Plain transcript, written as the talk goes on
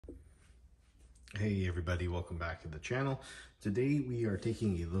Hey everybody, welcome back to the channel. Today we are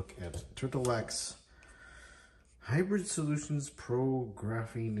taking a look at Turtle Wax Hybrid Solutions Pro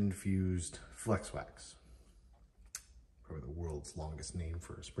Graphene Infused Flex Wax. Probably the world's longest name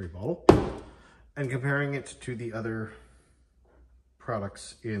for a spray bottle. And comparing it to the other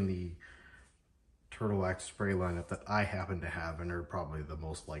products in the Turtle Wax spray lineup that I happen to have and are probably the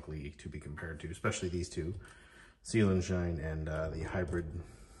most likely to be compared to, especially these two, Seal and Shine and the Hybrid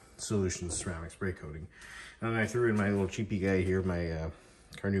Solutions ceramic spray coating. And I threw in my little cheapy guy here, my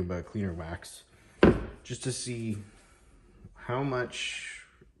carnauba cleaner wax, just to see how much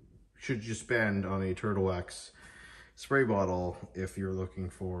should you spend on a Turtle Wax spray bottle if you're looking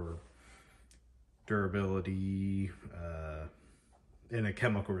for durability in a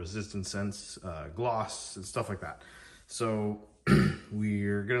chemical resistant sense, gloss and stuff like that. So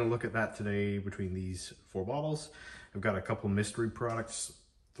we're gonna look at that today between these four bottles. I've got a couple mystery products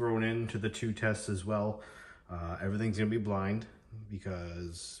thrown into the two tests as well. Everything's gonna be blind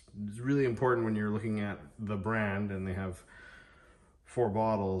because it's really important when you're looking at the brand and they have four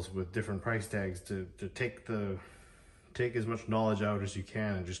bottles with different price tags to take as much knowledge out as you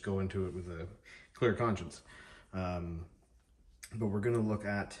can and just go into it with a clear conscience. But we're gonna look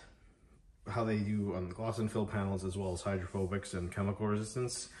at how they do on the gloss and fill panels as well as hydrophobics and chemical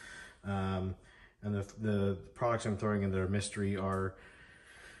resistance. And the products I'm throwing in that are mystery are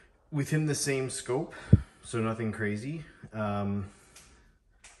within the same scope, so nothing crazy, to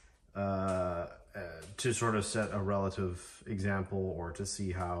sort of set a relative example or to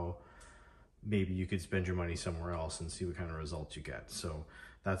see how maybe you could spend your money somewhere else and see what kind of results you get. So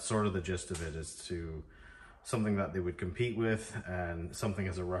that's sort of the gist of it, is to something that they would compete with and something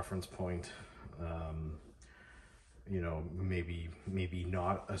as a reference point. You know, maybe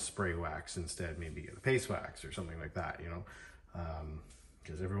not a spray wax, instead maybe get a paste wax or something like that, you know,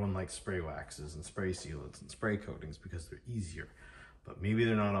 because everyone likes spray waxes and spray sealants and spray coatings because they're easier, but maybe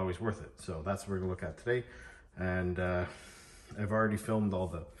they're not always worth it. So that's what we're gonna look at today. And I've already filmed all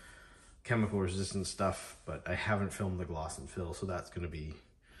the chemical resistant stuff, but I haven't filmed the gloss and fill, so that's gonna be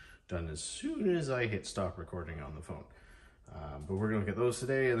done as soon as I hit stop recording on the phone. But we're gonna look at those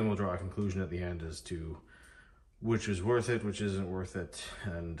today, and then we'll draw a conclusion at the end as to which is worth it, which isn't worth it,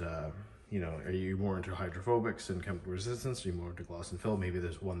 and you know, are you more into hydrophobics and chemical resistance? Are you more into gloss and fill? Maybe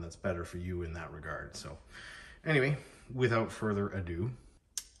there's one that's better for you in that regard. So anyway, without further ado.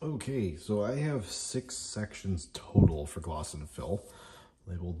 Okay, so I have 6 sections total for gloss and fill,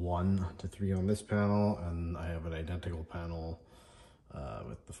 labeled 1 to 3 on this panel, and I have an identical panel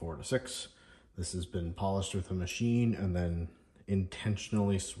with the 4 to 6. This has been polished with a machine and then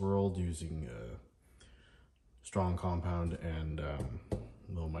intentionally swirled using strong compound and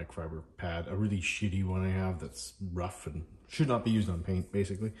little microfiber pad, a really shitty one I have that's rough and should not be used on paint,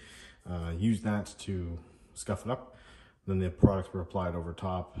 basically. Use that to scuff it up. Then the products were applied over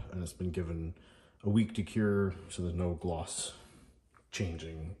top, and it's been given a week to cure, so there's no gloss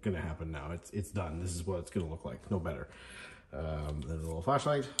changing gonna happen now. It's done. This is what it's gonna look like, no better. Then a little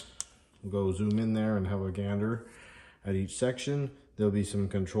flashlight. We'll go zoom in there and have a gander at each section. There'll be some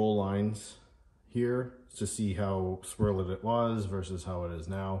control lines here to see how swirled it was versus how it is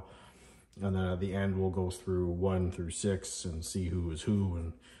now. And then at the end, we'll go through 1 through 6 and see who was who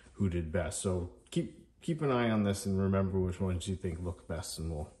and who did best. So keep an eye on this and remember which ones you think look best,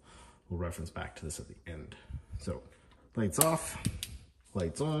 and we'll reference back to this at the end. So lights off,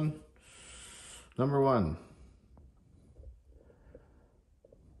 lights on. Number 1.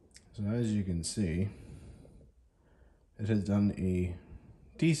 So as you can see, it has done a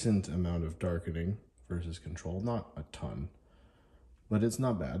decent amount of darkening versus control. Not a ton, but it's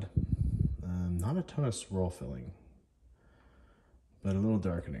not bad. Not a ton of swirl filling, but a little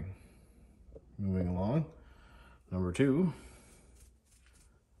darkening. Moving along. Number 2.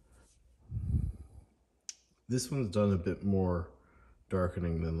 This one's done a bit more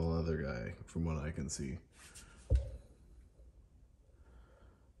darkening than the other guy from what I can see.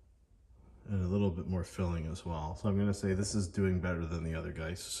 And a little bit more filling as well. So I'm gonna say this is doing better than the other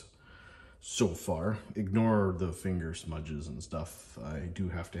guys so far. Ignore the finger smudges and stuff. I do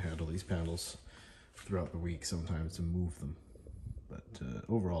have to handle these panels throughout the week sometimes to move them. But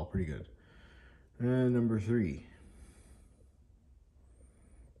overall, pretty good. And number 3.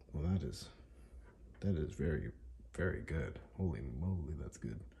 Well, that is very, very good. Holy moly, that's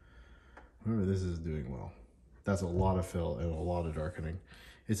good. Remember, this is doing well. That's a lot of fill and a lot of darkening.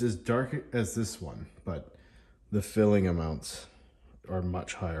 It's as dark as this one, but the filling amounts are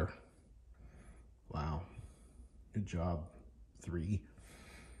much higher. Wow. Good job, 3.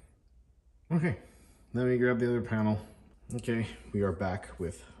 Okay, let me grab the other panel Okay, we are back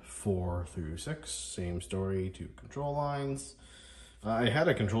with 4 through 6, same story, 2 control lines. I had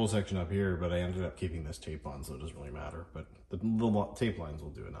a control section up here, but I ended up keeping this tape on, so it doesn't really matter, but the tape lines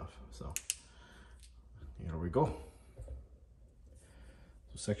will do enough, so here we go.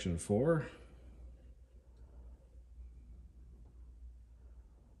 So section 4.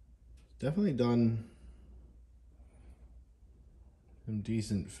 Definitely done some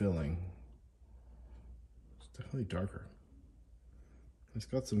decent filling. It's definitely darker. It's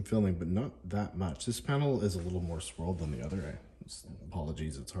got some filling, but not that much. This panel is a little more swirled than the other.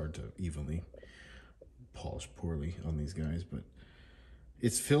 Apologies, it's hard to evenly polish poorly on these guys, but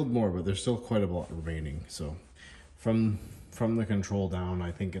it's filled more, but there's still quite a lot remaining. So from the control down,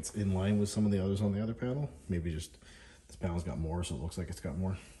 I think it's in line with some of the others on the other panel. Maybe just this panel's got more, so it looks like it's got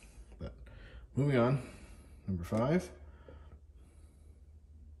more. But moving on, number 5.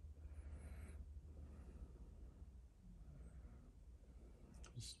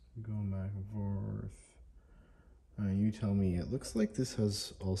 Going back and forth. You tell me. It looks like this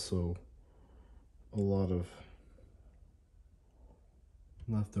has also a lot of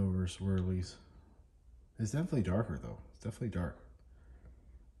leftover swirlies. It's definitely darker though. It's definitely dark.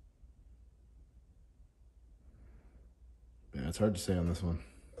 Yeah, it's hard to say on this one.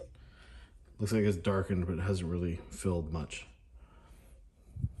 Looks like it's darkened, but it hasn't really filled much.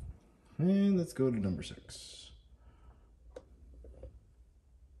 And let's go to number 6.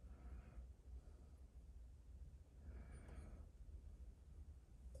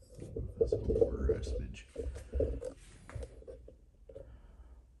 This over a smidge.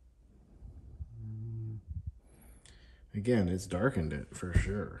 Again, it's darkened it for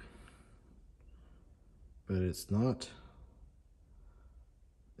sure, but it's not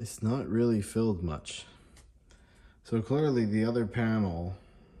really filled much. So clearly the other panel,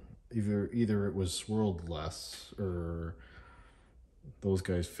 either it was swirled less or those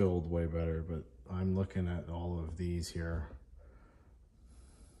guys filled way better, but I'm looking at all of these here.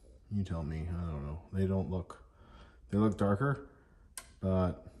 You tell me, I don't know. They look darker,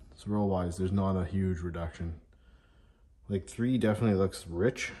 but swirl wise, there's not a huge reduction. Like 3 definitely looks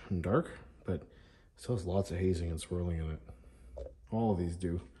rich and dark, but still has lots of hazing and swirling in it. All of these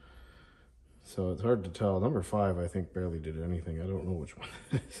do. So it's hard to tell. Number 5, I think, barely did anything. I don't know which one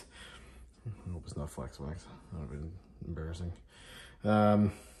it is. I hope it's not Flex Wax. That would have been embarrassing.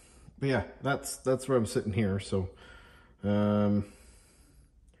 But yeah, that's where I'm sitting here. So,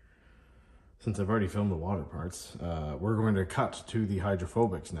 since I've already filmed the water parts, we're going to cut to the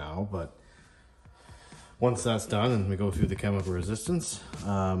hydrophobics now, but once that's done and we go through the chemical resistance,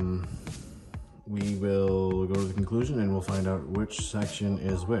 we will go to the conclusion and we'll find out which section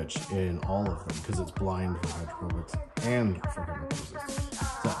is which in all of them, because it's blind for hydrophobics and for chemical resistance.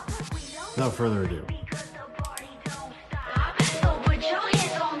 So, without further ado. Because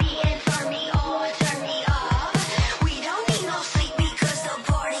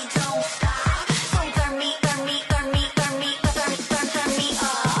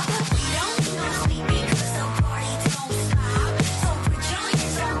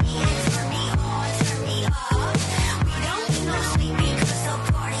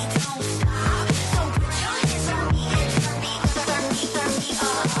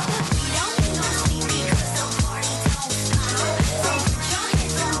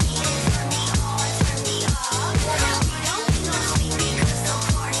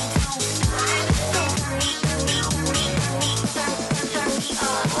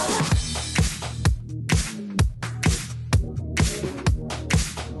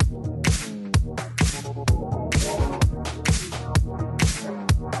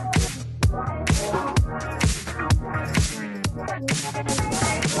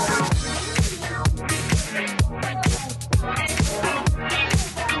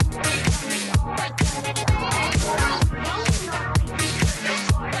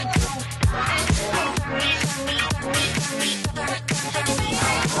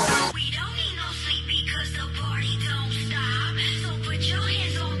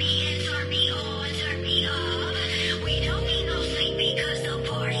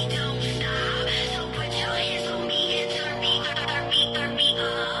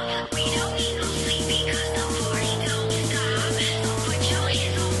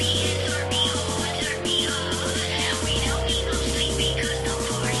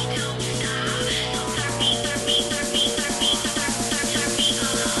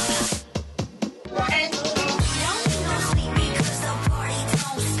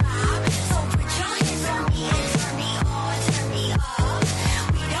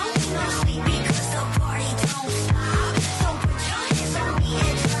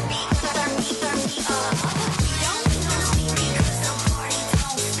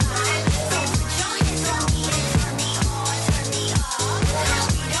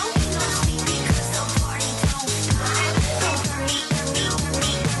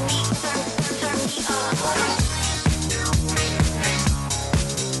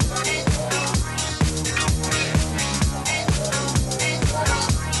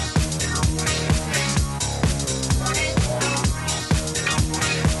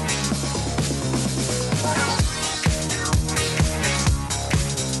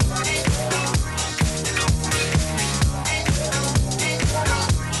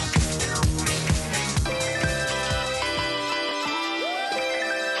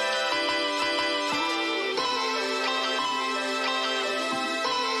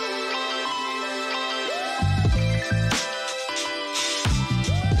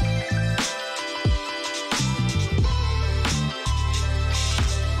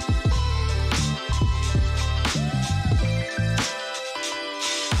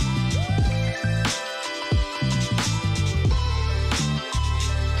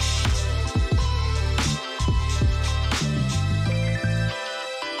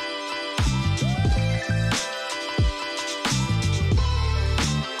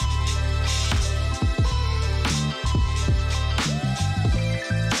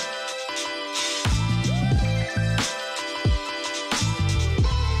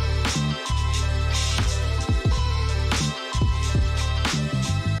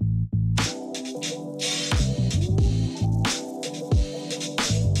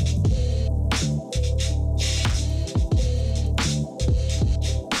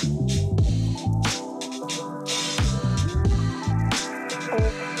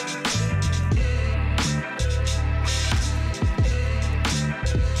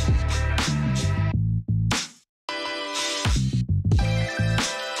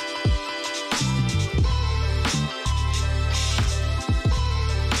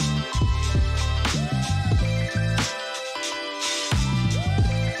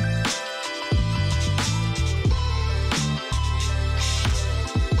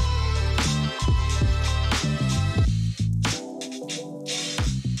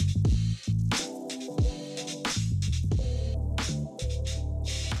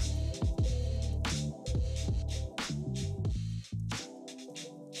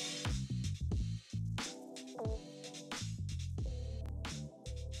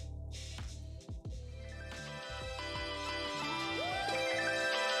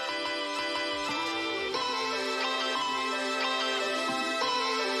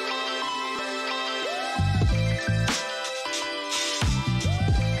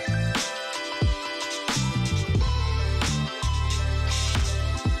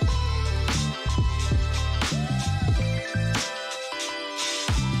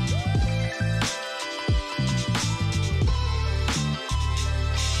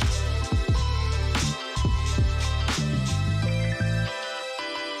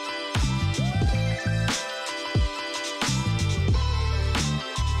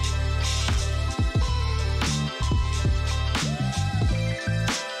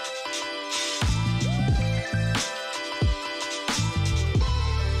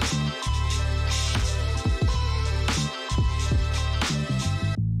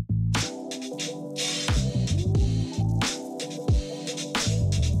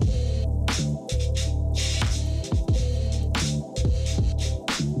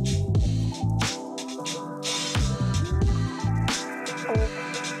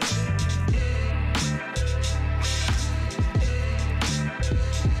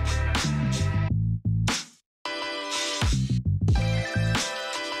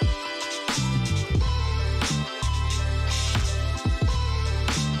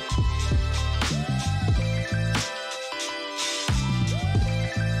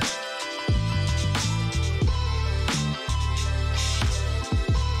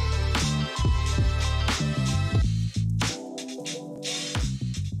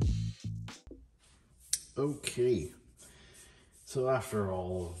So after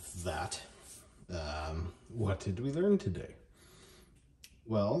all of that, what did we learn today?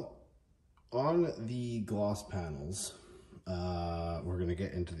 Well, on the gloss panels, we're going to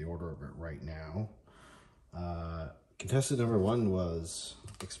get into the order of it right now. Contestant number 1 was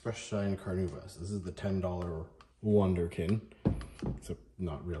Express Shine Carnauba. This is the $10 Wonderkin, so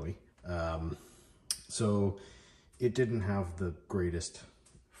not really. So it didn't have the greatest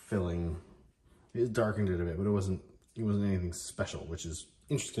filling. It darkened it a bit, but it wasn't anything special, which is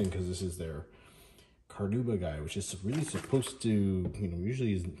interesting because this is their carnauba guy, which is really supposed to, you know,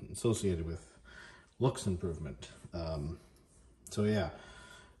 usually is associated with looks improvement. So yeah,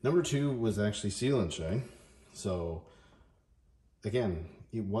 number 2 was actually Seal and Shine. So again,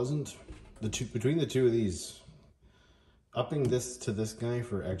 it wasn't between the two of these, upping this to this guy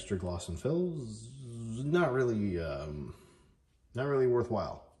for extra gloss and fills, not really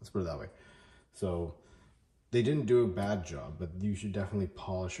worthwhile. Let's put it that way. So they didn't do a bad job, but you should definitely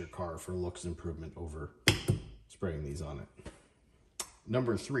polish your car for looks improvement over spraying these on it.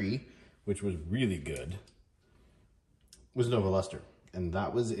 Number 3, which was really good, was Nova Luster. And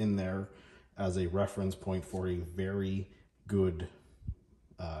that was in there as a reference point for a very good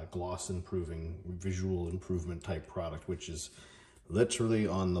gloss improving, visual improvement type product, which is literally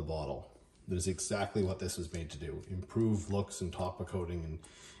on the bottle. That is exactly what this was made to do. Improve looks and top of coating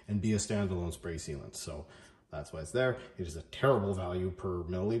and be a standalone spray sealant. So that's why it's there. It is a terrible value per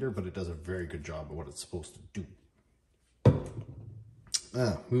milliliter, but it does a very good job of what it's supposed to do.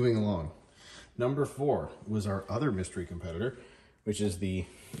 Moving along. Number 4 was our other mystery competitor, which is the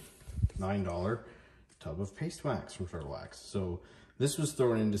 $9 tub of paste wax from Turtle Wax. So this was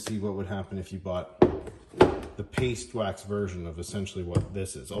thrown in to see what would happen if you bought the paste wax version of essentially what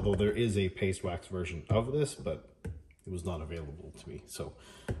this is. Although there is a paste wax version of this, but it was not available to me. So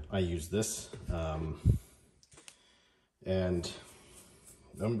I used this. And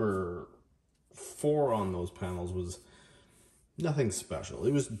number 4 on those panels was nothing special.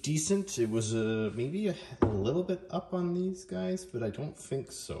 It was decent. It was maybe a little bit up on these guys, but I don't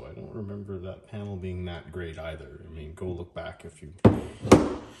think so. I don't remember that panel being that great either. I mean, go look back if you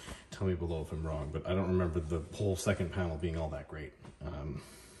tell me below if I'm wrong, but I don't remember the whole second panel being all that great.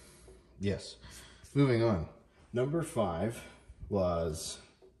 Yes. Moving on. Number 5 was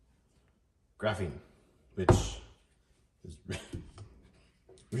Graphene, which is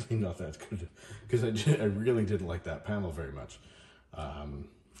really not that good, because I really didn't like that panel very much. I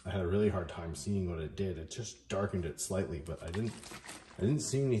had a really hard time seeing what it did. It just darkened it slightly, but I didn't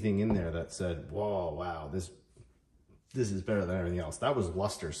see anything in there that said, whoa, wow, this is better than everything else. That was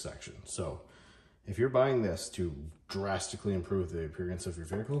Luster's section. So if you're buying this to drastically improve the appearance of your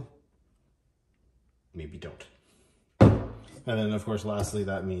vehicle, maybe don't. And then of course, lastly,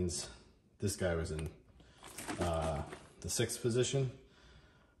 that means this guy was in the 6th position.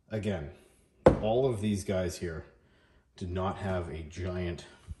 Again, all of these guys here did not have a giant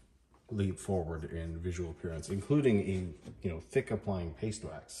leap forward in visual appearance, including a thick applying paste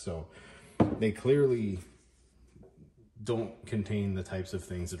wax. So they clearly don't contain the types of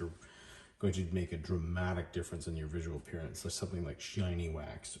things that are going to make a dramatic difference in your visual appearance. Like something like shiny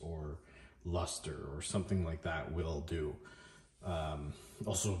wax or luster or something like that will do.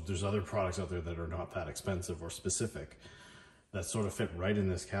 Also, there's other products out there that are not that expensive or specific that sort of fit right in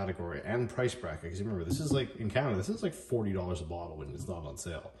this category and price bracket. Because remember, this is like, in Canada, this is like $40 a bottle when it's not on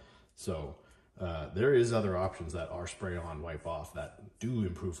sale. So there is other options that are spray on, wipe off, that do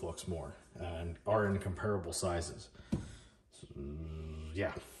improve looks more and are in comparable sizes. So,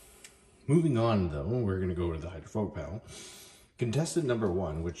 yeah. Moving on though, we're gonna go to the hydrophobic panel. Contestant number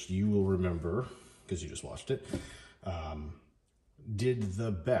 1, which you will remember because you just watched it, did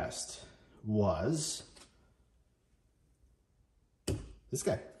the best, was this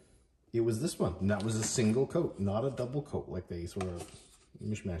guy. It was this one, and that was a single coat, not a double coat like they sort of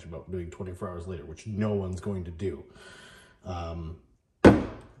mishmash about doing 24 hours later, which no one's going to do.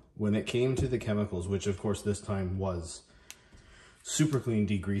 When it came to the chemicals, which of course this time was Super Clean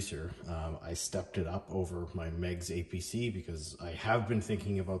Degreaser, I stepped it up over my Meg's APC because I have been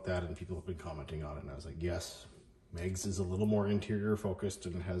thinking about that and people have been commenting on it, and I was like, yes, Meg's is a little more interior focused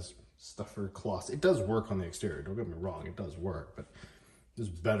and has stuffer cloths. It does work on the exterior, don't get me wrong, it does work, but there's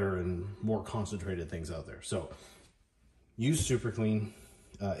better and more concentrated things out there. So use Super Clean.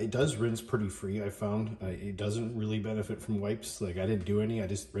 It does rinse pretty free, I found. It doesn't really benefit from wipes. Like, I didn't do any, I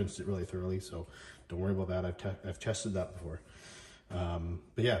just rinsed it really thoroughly, so don't worry about that. I've tested that before.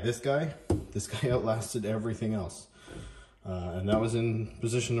 But yeah, this guy outlasted everything else. And that was in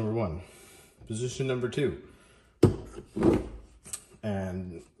position number 1. Position number 2.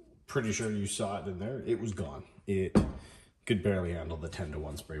 And pretty sure you saw it in there. It was gone. It could barely handle the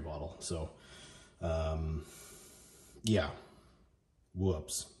 10-to-1 spray bottle. So, yeah,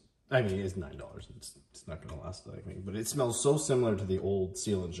 whoops. I mean, it's $9. It's not going to last, I think. But it smells so similar to the old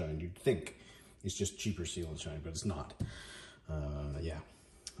Seal and Shine. You'd think it's just cheaper Seal and Shine, but it's not. Yeah.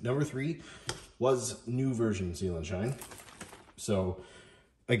 Number 3 was new version Seal and Shine. So,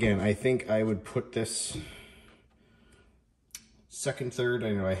 again, I think I would put this second, third.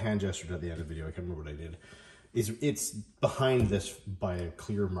 I know I hand gestured at the end of the video. I can't remember what I did. It's behind this by a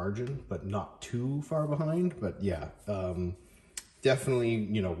clear margin, but not too far behind. But yeah, definitely,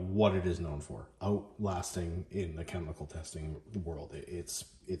 you know, what it is known for, outlasting in the chemical testing world. It's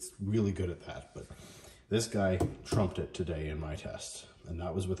really good at that. But this guy trumped it today in my test, and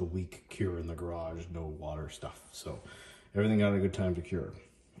that was with a week cure in the garage, no water stuff. So everything got a good time to cure.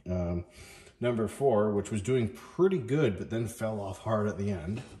 Number 4, which was doing pretty good, but then fell off hard at the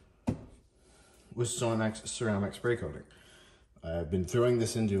end, was Sonex ceramic spray coating. I've been throwing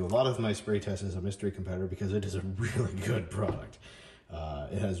this into a lot of my spray tests as a mystery competitor because it is a really good product.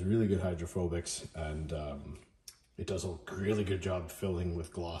 It has really good hydrophobics, and it does a really good job filling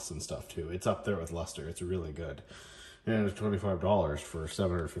with gloss and stuff too. It's up there with luster. It's really good. And it's $25 for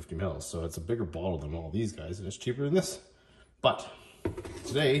 750 mils. So it's a bigger bottle than all these guys, and it's cheaper than this. But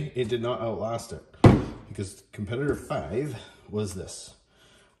today it did not outlast it, because competitor 5 was this.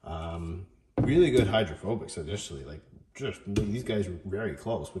 Really good hydrophobics initially, like just these guys were very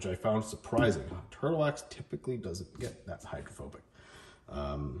close, which I found surprising. Turtle wax typically doesn't get that hydrophobic,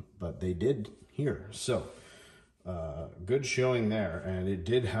 but they did here. So good showing there, and it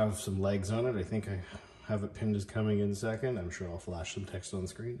did have some legs on it. I think I have it pinned as coming in second. I'm sure I'll flash some text on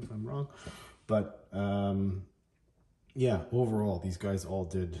screen if I'm wrong, but yeah, overall these guys all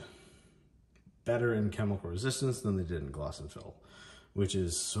did better in chemical resistance than they did in gloss and fill, which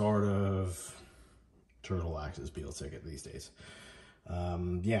is sort of Turtle Wax's Beal ticket these days.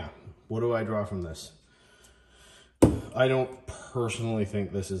 Yeah, what do I draw from this? I don't personally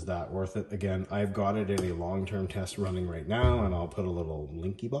think this is that worth it. Again, I've got it in a long-term test running right now, and I'll put a little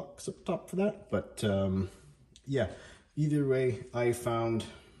linky box up top for that. But yeah, either way, I found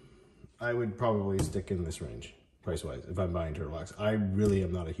I would probably stick in this range price-wise if I'm buying Turtle Wax. I really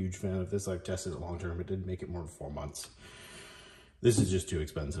am not a huge fan of this. I've tested it long-term. It didn't make it more than 4 months. This is just too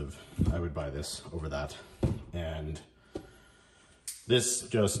expensive. I would buy this over that. And this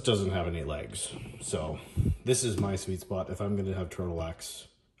just doesn't have any legs. So this is my sweet spot. If I'm gonna have Turtle Wax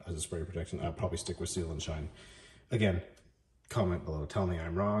as a spray protection, I'll probably stick with Seal and Shine. Again, comment below, tell me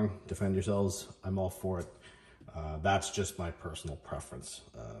I'm wrong, defend yourselves. I'm all for it. That's just my personal preference.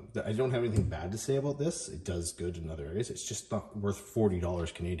 I don't have anything bad to say about this. It does good in other areas. It's just not worth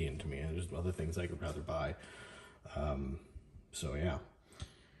 $40 Canadian to me. And there's other things I could rather buy. So yeah,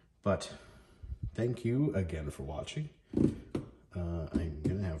 but thank you again for watching. I'm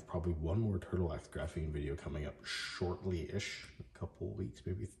gonna have probably one more Turtle Wax graphene video coming up shortly-ish, a couple weeks,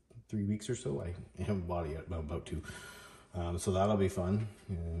 maybe 3 weeks or so. I haven't bought it yet, but I'm about to. So that'll be fun.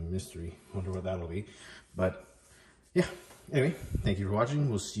 Mystery, wonder what that'll be. But yeah, anyway, thank you for watching.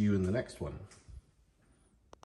 We'll see you in the next one.